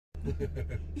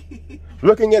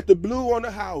Looking at the blue on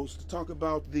the house to talk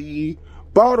about the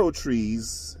bottle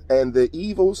trees and the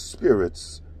evil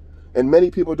spirits. And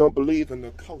many people don't believe in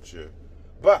the culture.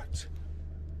 But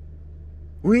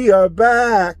we are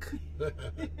back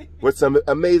with some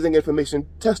amazing information,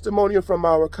 testimonial from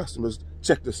our customers.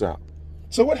 Check this out.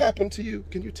 So what happened to you?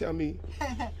 Can you tell me?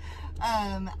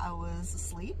 I was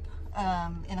asleep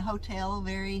in a hotel, a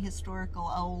very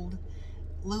historical old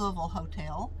Louisville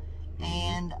hotel.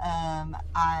 And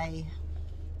I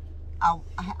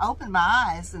opened my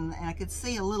eyes and I could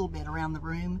see a little bit around the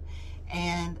room,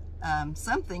 and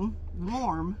something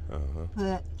warm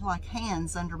put like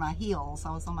hands under my heels.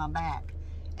 I was on my back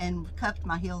and cupped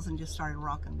my heels and just started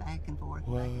rocking back and forth,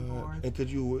 back and forth.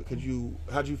 And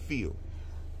how'd you feel?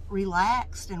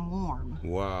 Relaxed and warm.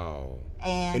 Wow.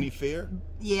 And any fear?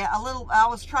 Yeah, a little. I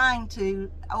was trying to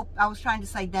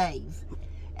say Dave.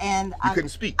 And you couldn't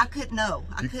speak. I couldn't. No,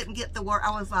 I couldn't get the word.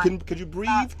 I was like, could you breathe?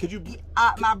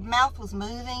 My mouth was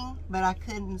moving, but I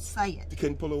couldn't say it. You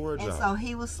couldn't pull the words out. And so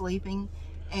he was sleeping,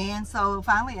 and so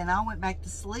finally, I went back to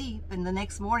sleep. And the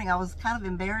next morning, I was kind of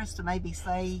embarrassed to maybe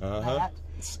say that.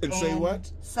 And say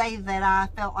what? Say that I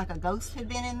felt like a ghost had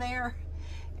been in there.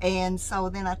 And so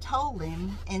then I told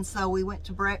him, and so we went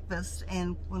to breakfast.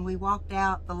 And when we walked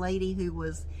out, the lady who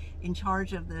was in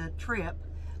charge of the trip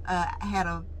had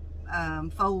a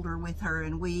folder with her,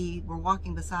 and we were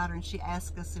walking beside her, and she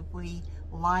asked us if we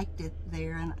liked it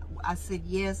there, and I said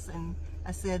yes. And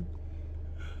I said,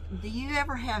 do you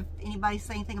ever have anybody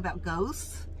say anything about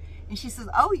ghosts? And she says,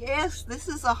 oh yes, this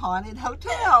is a haunted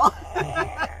hotel.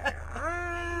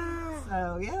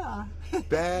 So yeah.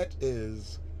 That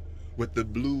is what the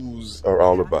blues are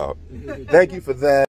all about. Thank you for that.